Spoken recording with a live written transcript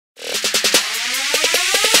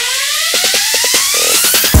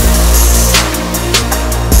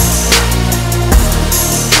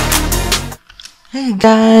Hey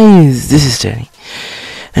guys, this is Danny,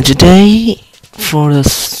 and today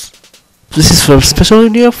this is for a special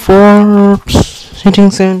video for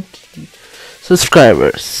settings and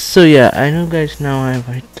subscribers. So yeah, I know guys now I have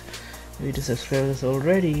 80 subscribers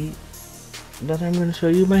already, but I'm gonna show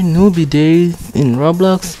you my Nooby Days in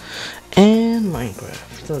Roblox and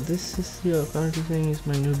Minecraft. So this is your currently saying is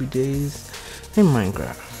my Nooby Days in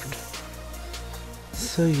Minecraft.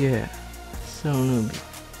 So yeah, so Nooby.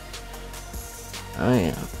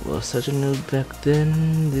 I was such a noob back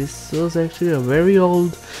then. This was actually a very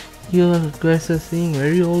old, you guys are seeing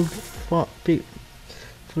very old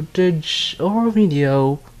footage or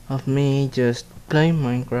video of me just playing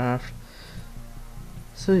Minecraft.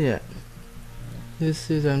 So yeah,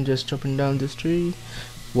 this is I'm just chopping down this tree.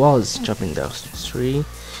 Was chopping down this tree,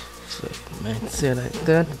 so you might say like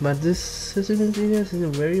that. But this, as you can see, this is a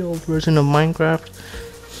very old version of Minecraft.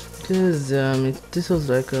 Because this was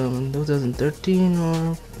like 2013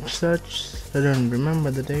 or such. I don't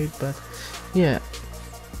remember the date, but yeah,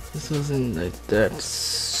 this wasn't like that.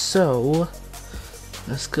 So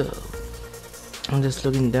let's go. I'm just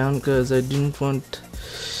looking down because I didn't want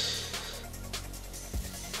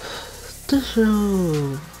to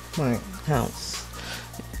show my house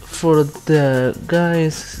for the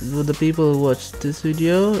guys, for the people who watched this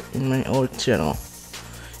video in my old channel.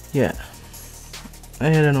 Yeah, I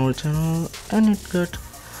had an old channel and it got,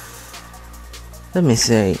 let me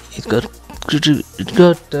say, it got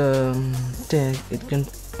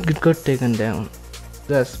taken down.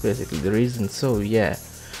 That's basically the reason. So yeah,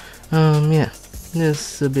 yeah,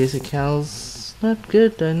 this basic house, not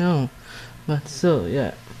good, I know, but so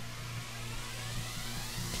yeah,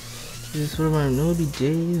 this were my Nooby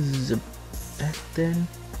Days back then.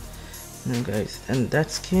 No guys, and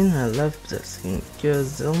that skin, I love that skin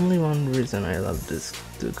because only one reason I love this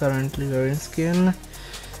currently wearing skin,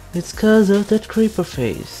 it's cause of that creeper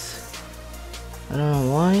face. I don't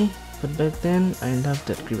know why, but back then I loved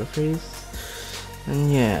that creeper face,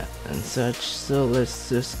 and yeah, and such. So let's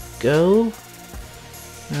just go.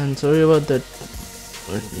 And sorry about that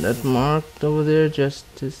mark over there, just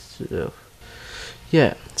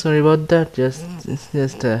yeah, sorry about that, it's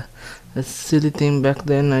just a silly thing back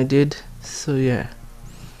then I did. So yeah,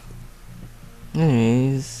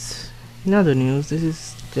 anyways, in other news, this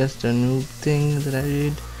is just a noob thing that I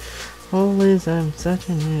did. Always I'm such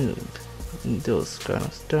a noob in those kind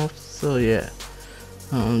of stuff. So yeah,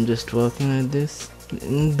 I'm just working with this.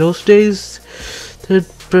 In those days, third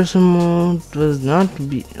person mode was not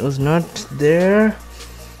there,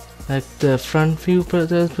 like the front view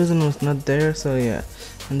third person was not there. So yeah,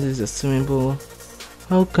 and this is a swimming pool.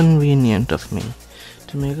 How convenient of me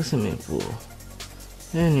to make a swimming pool.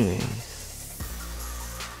 Anyways,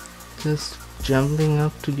 just jumping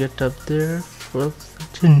up to get up there was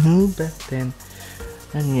such a noob back then.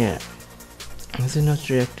 And yeah, this is not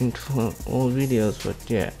reacting to old videos, but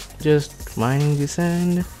yeah, just mining this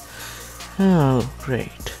end. Oh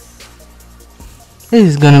great, this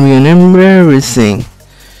is gonna be an embarrassing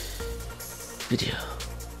video,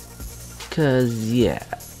 cause yeah,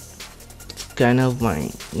 kind of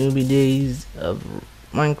my Nooby Days of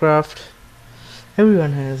Minecraft.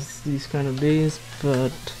 Everyone has these kind of days,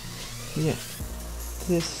 but yeah,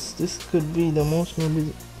 this could be the most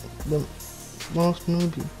noob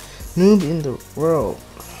in the world.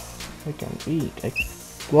 I can be. I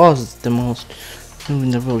was the most noob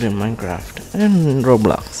in the world in Minecraft and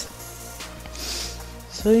Roblox.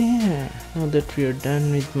 So yeah, now that we are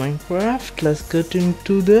done with Minecraft, let's get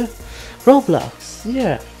into the Roblox.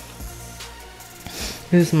 Yeah,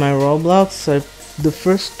 this is my Roblox. The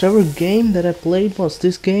first ever game that I played was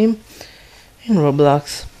this game in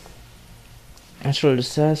Roblox. Natural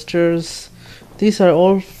disasters. These are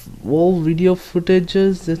all video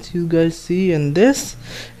footages that you guys see, and this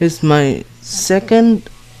is my second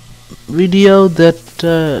video the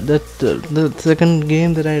second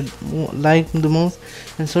game that I like the most.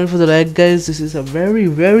 And sorry for the lag guys, this is a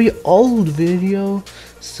very old video,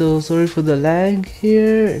 so sorry for the lag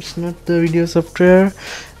here. It's not the video software,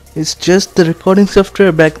 it's just the recording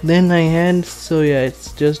software back then I had. So yeah,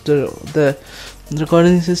 it's just the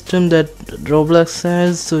recording system that Roblox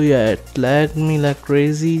has. So yeah, it lagged me like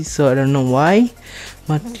crazy, so I don't know why,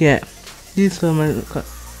 but yeah, these were my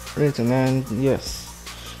reason. And yes,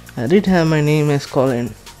 I did have my name as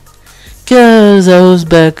Colin, cause I was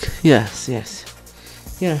back. Yes,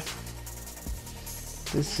 yeah,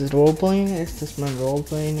 this is role-playing. It's just my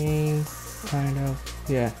role-playing name, kind of.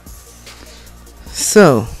 Yeah,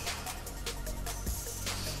 so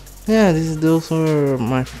yeah, those were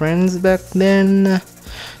my friends back then.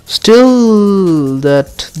 Still, the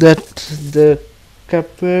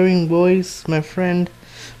capturing voice, my friend,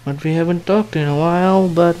 but we haven't talked in a while.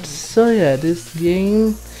 But so yeah, this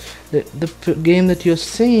game, the game that you're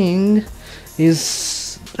seeing,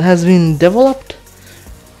 has been developed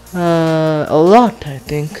a lot, I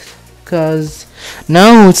think, because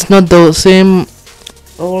now it's not the same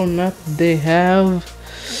old map they have.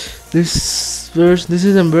 This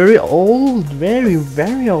is a very old,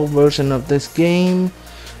 very old version of this game.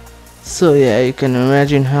 So yeah, you can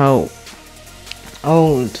imagine how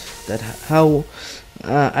old how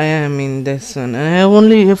I am in this one, and I have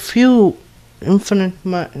only a few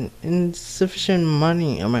insufficient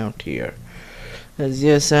money amount here.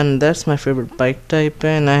 Yes, and that's my favorite bike type,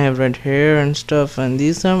 and I have red hair and stuff, and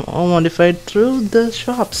these are all modified through the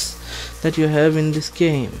shops that you have in this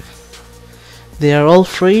game. They are all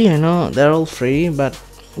free, I know, they're all free, but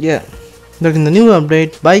yeah, look, in the new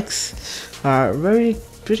update, bikes are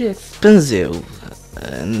pretty expensive,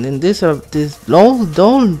 and in this old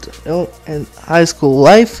and high school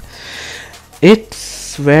life,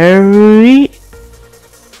 it's very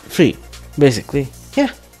free, basically.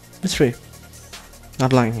 Yeah, it's free.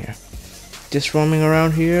 Not lying here. Just roaming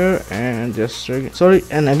around here and just sorry,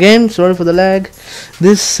 and again sorry for the lag.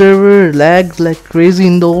 This server lagged like crazy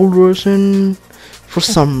in the old version for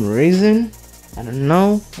some reason. I don't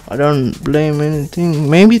know. I don't blame anything.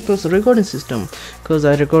 Maybe it was the recording system, because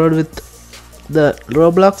I recorded with the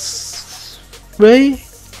Roblox way.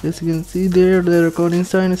 As you can see there, the recording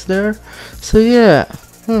sign is there. So yeah,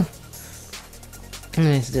 and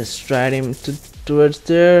it's just riding towards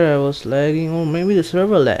there. I was lagging, or maybe the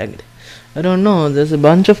server lagged. I don't know. There's a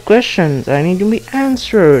bunch of questions I need to be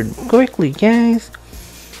answered quickly, guys.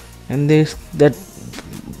 And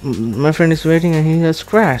my friend is waiting, and he has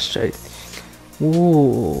crashed.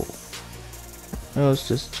 Whoa! I was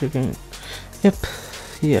just checking. Yep.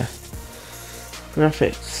 Yeah.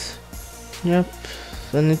 Graphics. Yep.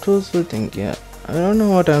 And it was, I think, yeah. I don't know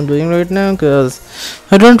what I'm doing right now, because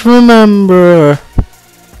I don't remember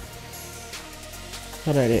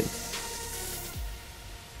what I did.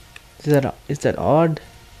 Is that odd?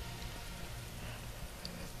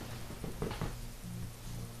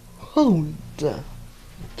 Hold on.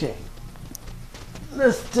 Okay.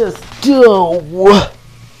 Let's just go.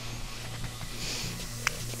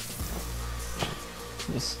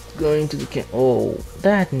 Just going to the camp. Oh,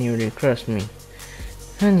 that nearly crushed me.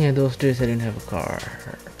 And yeah, those days I didn't have a car.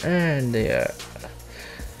 And yeah.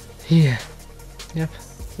 Yep.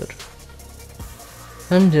 Good.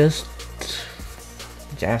 I'm just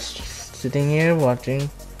sitting here watching.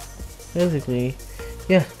 Basically,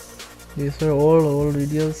 yeah. These are all old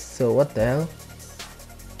videos. So what the hell?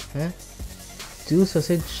 Huh? 2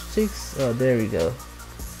 sausage sticks? Oh, there we go.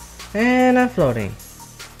 And I'm floating.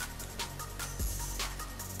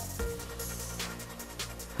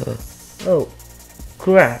 Oh,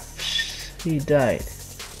 crap. He died.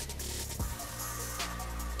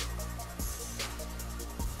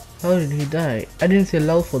 How did he die? I didn't say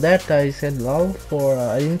lol for that. I said lol for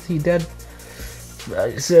I didn't see that.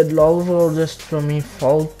 I said lol for just for me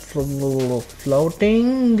floating.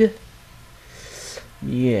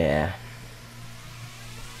 Yeah.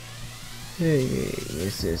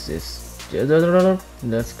 Yes.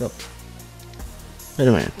 Let's go. Wait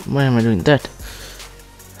a minute. Why am I doing that?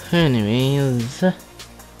 Anyways.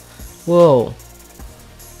 Whoa.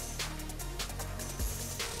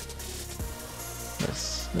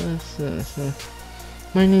 Yes.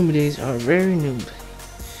 My Nooby Days are very noob.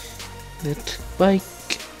 That bike,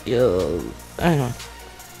 I know.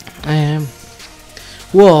 I am.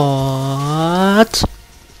 What?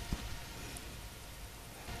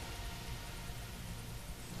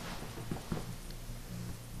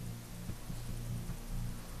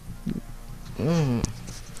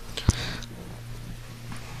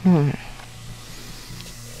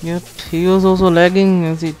 Yep, he was also lagging,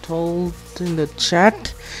 as he told in the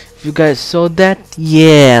chat. If you guys saw that,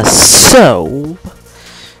 yeah. So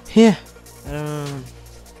yeah,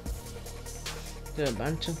 there are a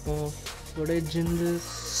bunch of more footage in this.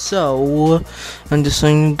 So I'm just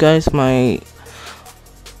showing you guys my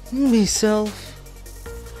movie self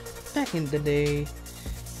back in the day.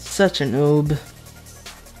 Such a noob.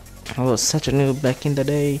 I was such a noob back in the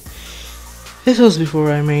day. This was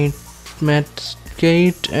before I met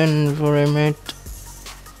Kate and before I met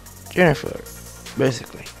Jennifer,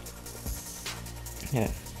 basically.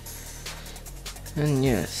 Yeah. And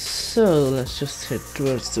yes, so let's just head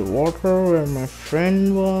towards the water where my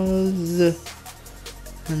friend was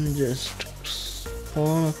and just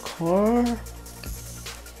spawn a car.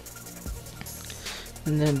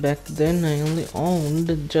 And then back then I only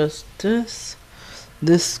owned just this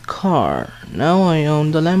car. Now I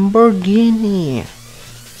own the Lamborghini.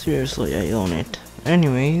 Seriously, I own it.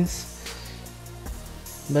 Anyways,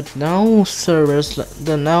 but now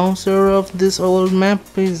the now server of this old map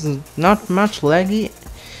is not much laggy,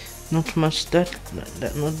 not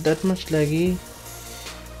that much laggy,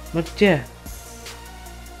 but yeah.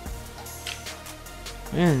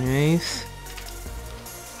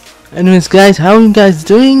 Anyways guys, how you guys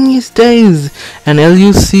doing these days? And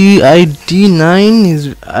LUC ID 9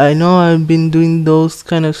 is, I know I've been doing those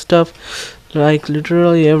kind of stuff like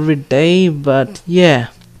literally every day, but yeah,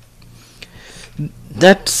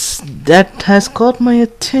 that has caught my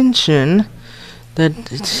attention,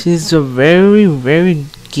 that it is a very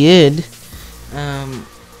good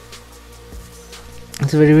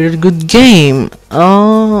it's a very good game.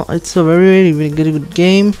 Oh, it's a very good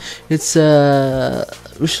game. It's a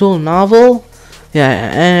visual novel.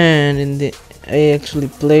 Yeah, and I actually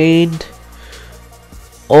played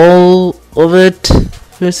all of it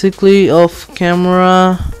basically off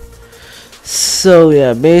camera. So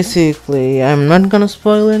yeah, basically I'm not gonna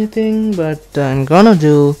spoil anything, but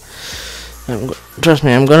trust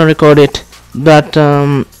me, I'm gonna record it. But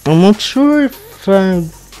I'm not sure if I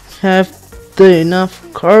have enough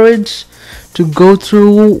courage to go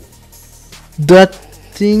through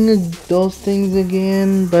those things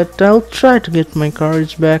again, but I'll try to get my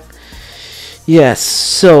courage back. Yes,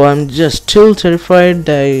 so I'm just still terrified.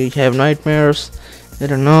 I have nightmares. I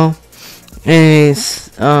don't know.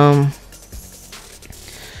 Anyways, I'm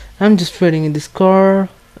just waiting in this car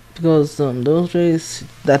because those days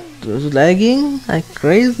that was lagging like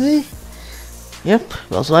crazy. Yep,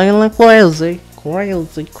 it was lagging like crazy.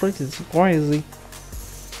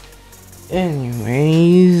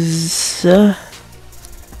 Anyways, I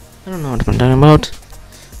don't know what I'm talking about.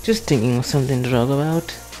 Just thinking of something to talk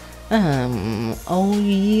about. Oh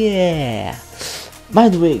yeah. By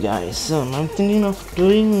the way, guys, I'm thinking of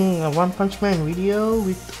doing a One Punch Man video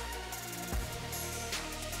with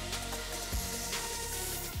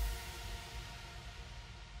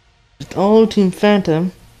all Team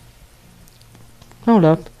Phantom. Hold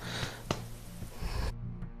up.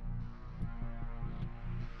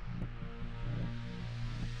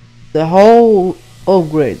 The whole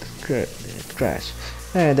great crash.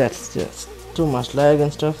 That's just too much lag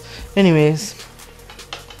and stuff. Anyways,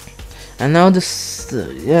 and now this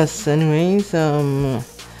yes. Anyways, yeah.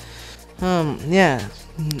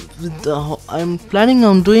 With I'm planning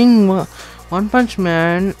on doing One Punch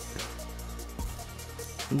Man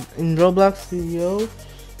in Roblox video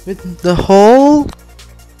with the whole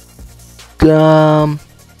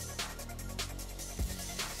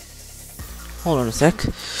hold on a sec.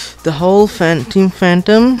 The whole Team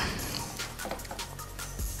Phantom.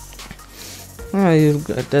 You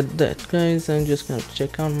got that guys. I'm just gonna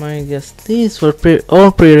check out my guess. These were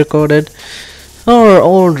all pre-recorded or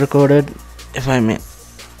old recorded, if I may.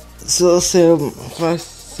 So if I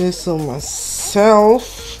say so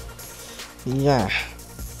myself. Yeah.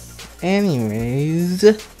 Anyways.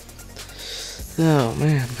 Oh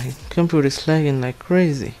man, my computer is lagging like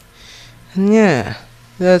crazy. And yeah,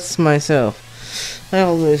 that's myself. I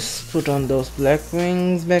always put on those black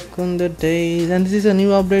wings back on the days, and this is a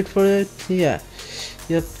new update for it. Yeah,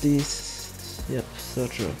 yep, so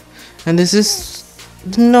true. And this is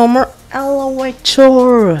the normal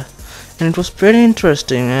elevator, and it was pretty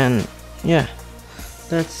interesting. And yeah,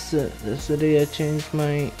 that's the day I changed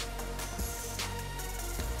my,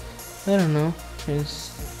 I don't know,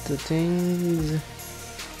 changed the things.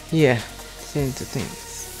 Yeah, change the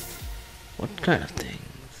things. What kind of things?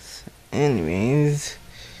 Anyways,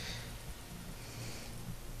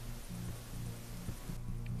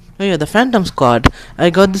 oh yeah, the Phantom Squad. I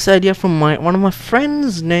got this idea from one of my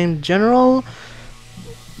friends named General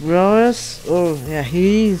Ross. Oh yeah,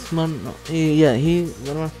 he's one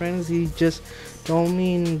of my friends. He just told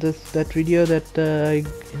me in that video that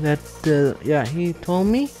he told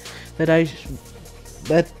me that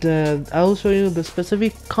I'll show you the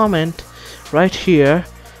specific comment right here.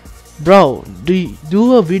 Bro,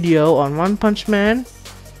 do a video on One Punch Man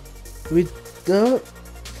with the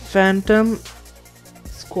Phantom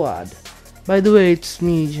Squad. By the way, it's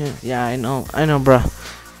me. Yeah, I know, bro.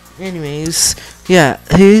 Anyways, yeah,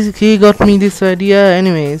 he got me this idea.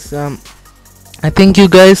 Anyways, I think if you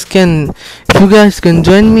guys can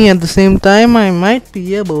join me at the same time, I might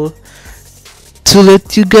be able to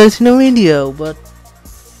let you guys in a video. But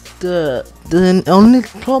the only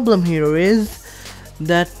problem here is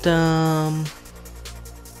that the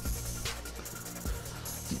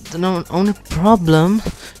only problem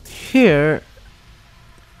here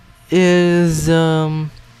is what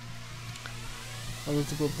was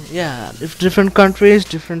the problem? Yeah, if different countries,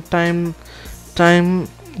 different time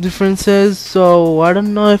differences. So I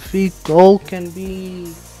don't know if we all can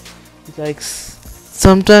be like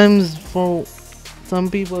sometimes for some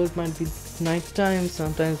people it might be nighttime,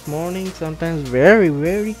 sometimes morning, sometimes very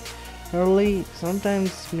very early,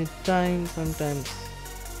 sometimes midtime, sometimes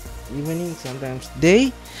evening, sometimes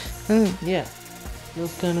day. And yeah,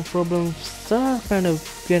 those kind of problems are kind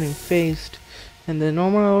of getting faced. And the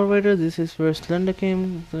normal elevator, this is where Slender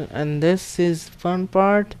came, and this is one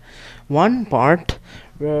part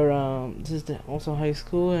where this is also high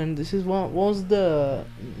school, and this is what was the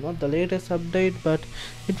not the latest update, but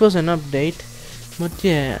it was an update. But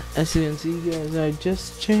yeah, as you can see guys, I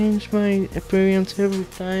just changed my appearance every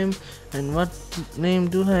time. And what name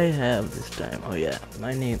do I have this time? Oh yeah,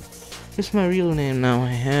 my name. It's my real name now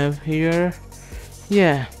I have here.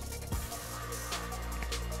 Yeah.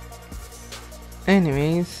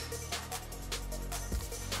 Anyways.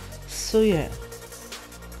 So yeah.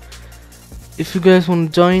 If you guys want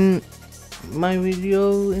to join my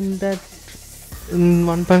video in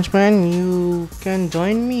One Punch Man, you can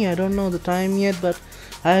join me. I don't know the time yet, but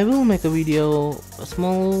I will make a video, a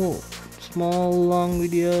small long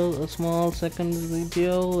video, a small second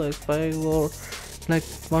video, like 5 or like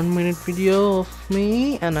 1 minute video of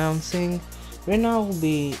me announcing when I'll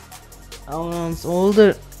announce all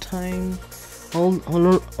the time, all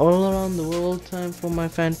around the world time for my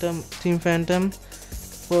Team Phantom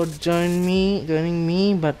for joining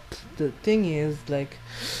me. But the thing is, like,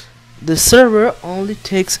 the server only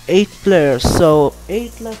takes 8 players, so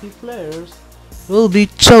 8 lucky players will be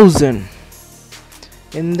chosen.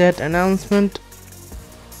 In that announcement,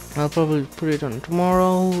 I'll probably put it on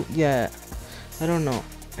tomorrow. Yeah, I don't know.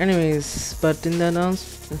 Anyways, but in the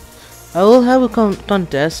announcement, I will have a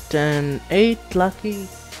contest, and 8 lucky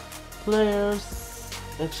players.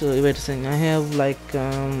 Actually, wait a second. I have like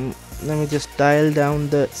let me just dial down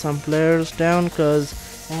some players down, cause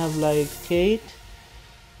I have like 8.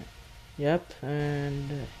 Yep,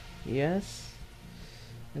 and yes,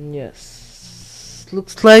 and yes.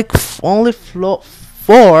 Looks like only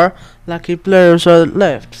 4 lucky players are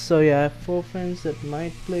left. So yeah, I have 4 friends that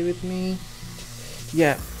might play with me.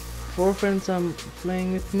 Yeah, 4 friends are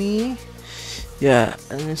playing with me. Yeah,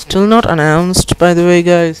 and it's still not announced, by the way,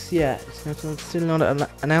 guys. Yeah, it's still not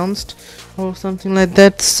announced or something like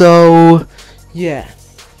that. So yeah,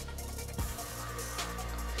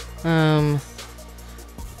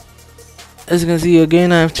 as you can see,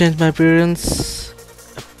 again I've changed my appearance.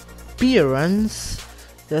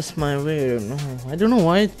 That's my way. No, I don't know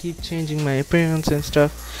why I keep changing my appearance and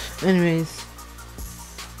stuff. Anyways,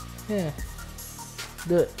 yeah,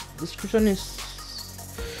 the description is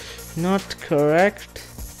not correct,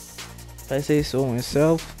 if I say so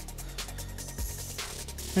myself.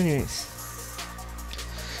 Anyways,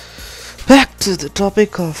 back to the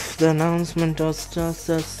topic of the announcement of such.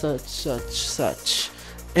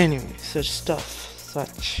 Anyway,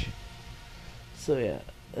 such. So yeah,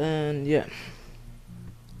 and yeah.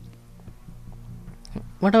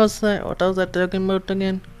 What was I talking about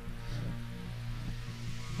again?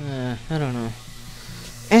 I don't know.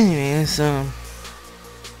 Anyways, yeah.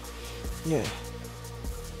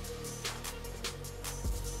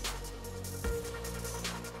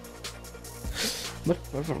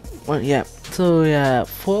 But yeah. So yeah,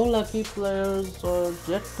 4 lucky players are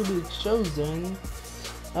yet to be chosen.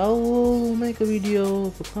 I will make a video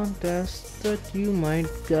of a contest that you might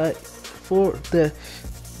get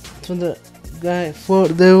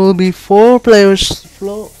there will be 4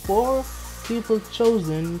 people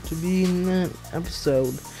chosen to be in an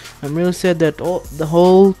episode. I'm really sad that the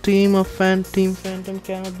whole team of Team Phantom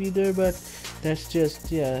cannot be there, but that's just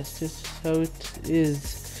how it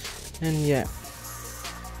is. And yeah,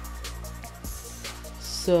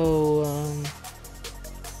 so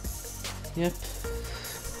yep.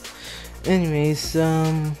 Anyways,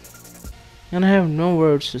 and I have no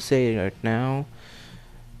words to say right now.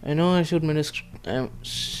 I know I should make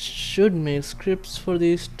scripts for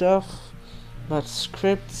this stuff, but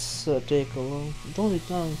scripts take a long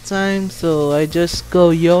time, so I just go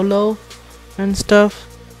YOLO and stuff.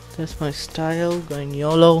 That's my style, going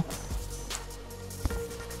YOLO.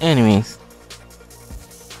 Anyways,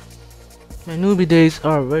 my Nooby days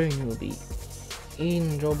are very newbie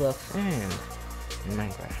in Roblox and in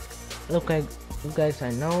Minecraft. Look, guys, I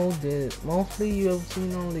know that mostly you have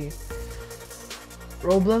seen only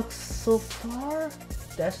Roblox so far.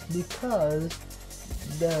 That's because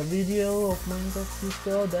the video of Minecraft you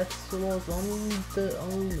saw, that was only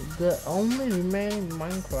the only remaining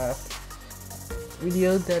Minecraft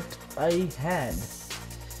video that I had.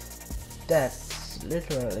 That's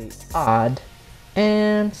literally odd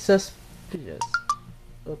and suspicious.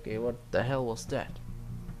 Okay, what the hell was that?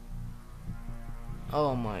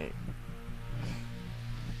 Oh my.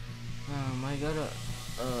 I got a.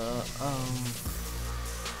 I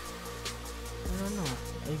don't know.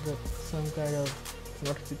 I got some kind of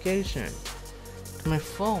notification to my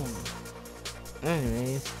phone.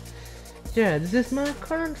 Anyways, yeah, this is my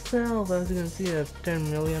current self. As you can see, I have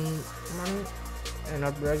 10 million money. And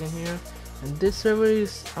not bragging here. And this server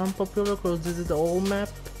is unpopular because this is the old map.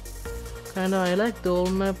 Kinda, I like the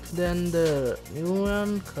old map than the new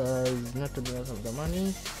one, cause not because of the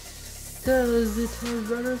money. Cause it has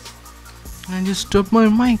brothers. I just stopped my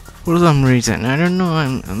mic for some reason. I don't know.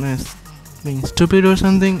 I'm being stupid or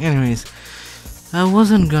something. Anyways, I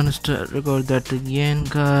wasn't gonna record that again,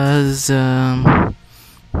 cause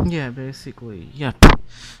yeah, basically, yep.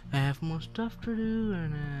 I have more stuff to do,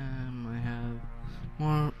 and I have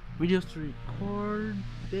more videos to record,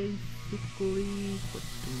 basically, for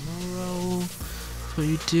tomorrow, for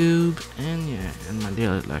YouTube, and yeah, and my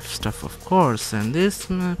daily life stuff, of course. And this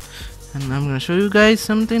map, and I'm gonna show you guys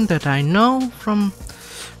something that I know from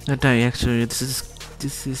that I actually this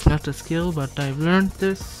is not a skill, but I've learned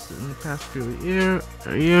this in the past few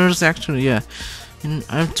years actually. Yeah, and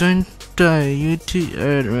I've joined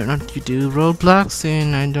YouTube, not YouTube, Roblox,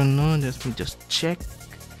 and I don't know. Let me just check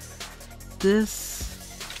this.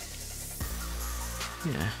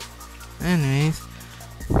 Yeah. Anyways,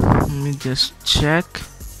 let me just check.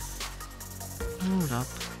 Hold up.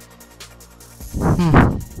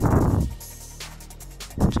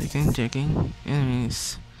 Checking.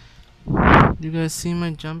 Anyways, you guys see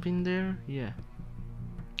my jump in there? Yeah.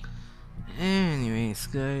 Anyways,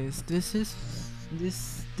 guys, this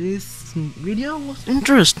video was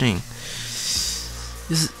interesting.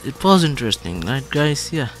 It was interesting, right,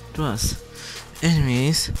 guys? Yeah, it was.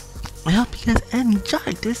 Anyways, I hope you guys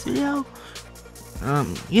enjoyed this video.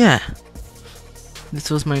 Yeah, this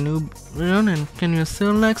was my new run, and can you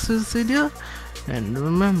still like this video? And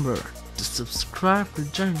remember to subscribe to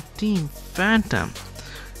join Team Phantom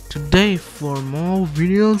today for more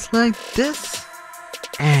videos like this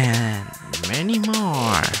and many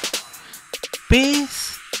more.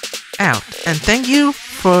 Peace out, and thank you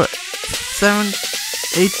for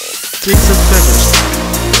 783 subscribers.